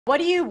What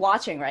are you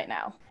watching right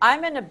now?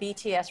 I'm in a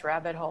BTS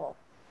rabbit hole.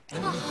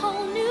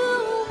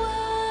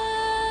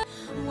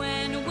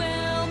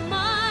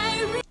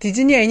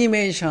 디즈니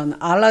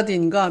애니메이션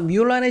알라딘과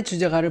뮬란의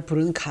주제가를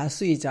부른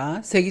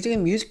가수이자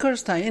세계적인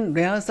뮤지컬스타인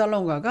레아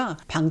살롱가가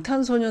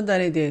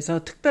방탄소년단에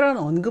대해서 특별한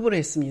언급을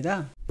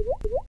했습니다.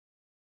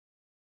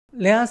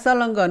 레아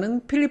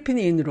살롱가는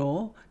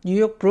필리핀인으로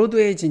뉴욕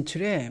브로드웨이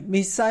진출해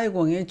미스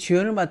사이공의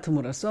주연을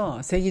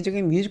맡음으로써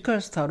세계적인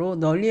뮤지컬 스타로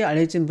널리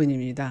알려진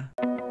분입니다.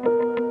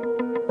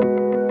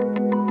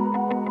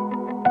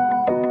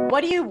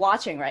 What are you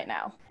watching right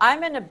now?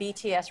 I'm in a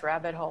BTS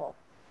rabbit hole,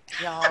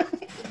 y'all.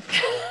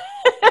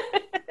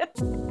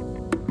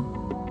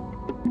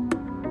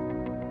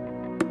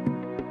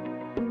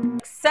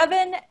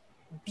 7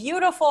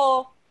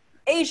 beautiful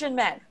Asian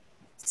men.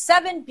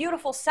 7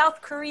 beautiful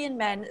South Korean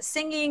men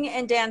singing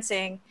and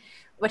dancing.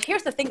 But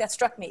here's the thing that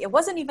struck me. It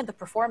wasn't even the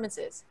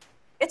performances.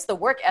 It's the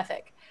work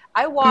ethic.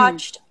 I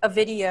watched a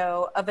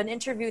video of an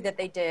interview that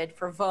they did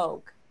for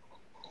Vogue.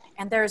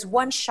 And there's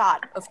one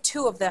shot of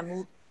 2 of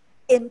them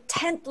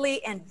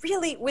intently and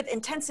really with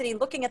intensity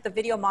looking at the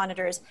video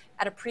monitors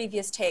at a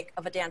previous take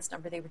of a dance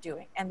number they were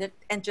doing. And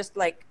just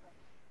like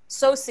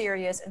so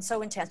serious and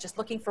so intense, just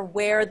looking for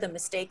where the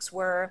mistakes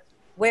were,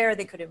 where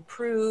they could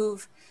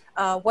improve,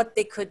 what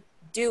they could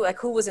do, like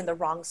who was in the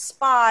wrong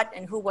spot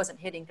and who wasn't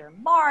hitting their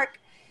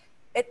mark.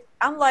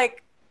 I'm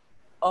like,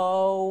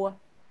 oh,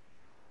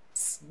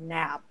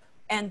 snap.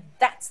 And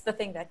that's the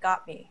thing that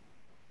got me.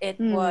 It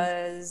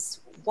was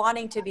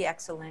wanting to be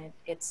excellent.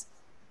 It's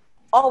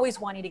always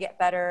wanting to get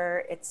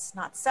better. It's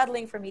not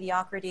settling for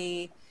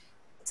mediocrity.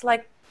 It's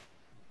like,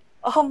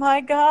 oh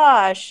my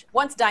gosh.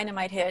 Once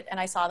Dynamite hit and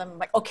I saw them, I'm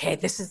like, okay,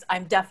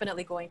 I'm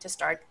definitely going to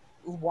start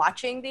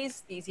watching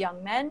these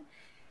young men.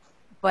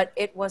 But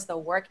it was the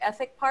work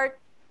ethic part.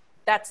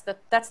 That's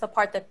the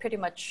part that pretty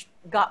much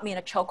got me in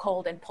a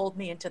chokehold and pulled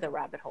me into the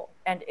rabbit hole.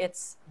 And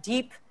it's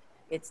deep,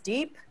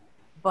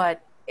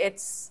 but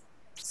it's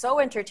so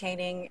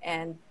entertaining,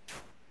 and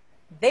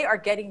they are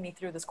getting me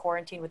through this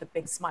quarantine with a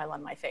big smile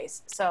on my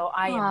face. So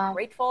I am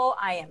grateful.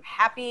 I am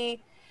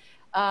happy.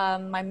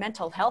 My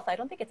mental health, I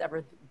don't think it's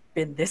ever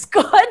been this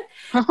good.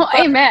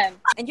 Amen.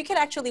 And you can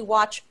actually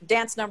watch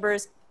dance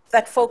numbers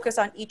that focus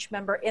on each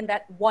member in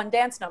that one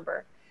dance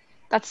number.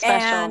 That's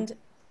special. And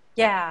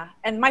yeah,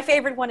 and my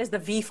favorite one is the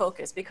V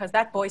focus, because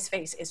that boy's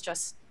face is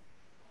just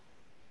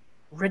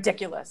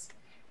ridiculous.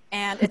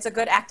 And it's a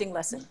good acting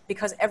lesson,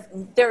 because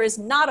there is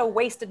not a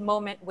wasted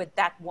moment with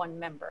that one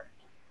member.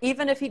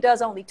 Even if he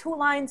does only 2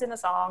 lines in a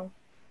song,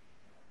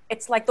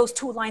 it's like those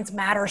 2 lines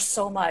matter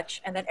so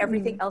much. And then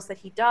everything else that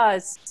he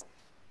does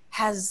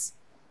has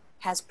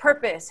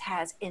purpose,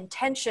 has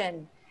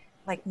intention.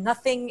 Like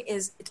nothing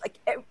is, it's like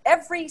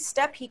every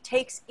step he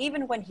takes,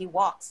 even when he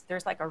walks,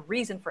 there's like a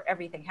reason for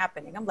everything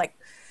happening. I'm like,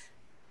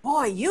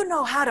 boy, you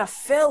know how to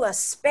fill a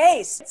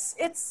space.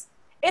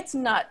 It's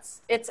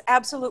nuts. It's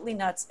absolutely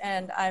nuts.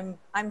 And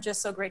I'm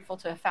just so grateful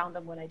to have found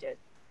them when I did.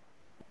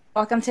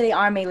 Welcome to the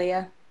army,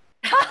 Lea.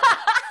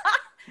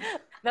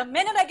 The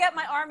minute I get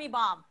my army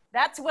bomb,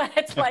 that's when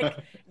it's like,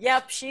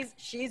 yep,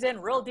 she's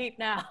in real deep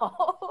now.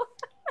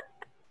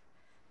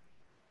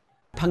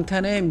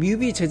 방탄의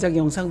뮤비 제작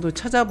영상도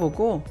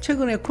찾아보고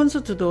최근에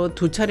콘서트도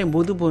 2차례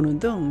모두 보는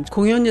등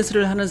공연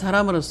예술을 하는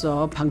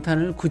사람으로서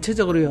방탄을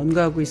구체적으로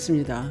연구하고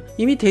있습니다.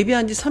 이미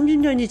데뷔한 지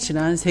 30년이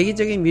지난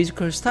세계적인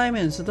뮤지컬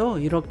스타이면서도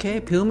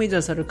이렇게 배움의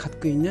자세를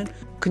갖고 있는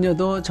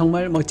그녀도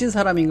정말 멋진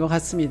사람인 것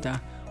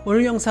같습니다.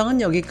 오늘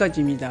영상은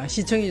여기까지입니다.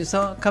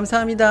 시청해주셔서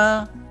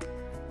감사합니다.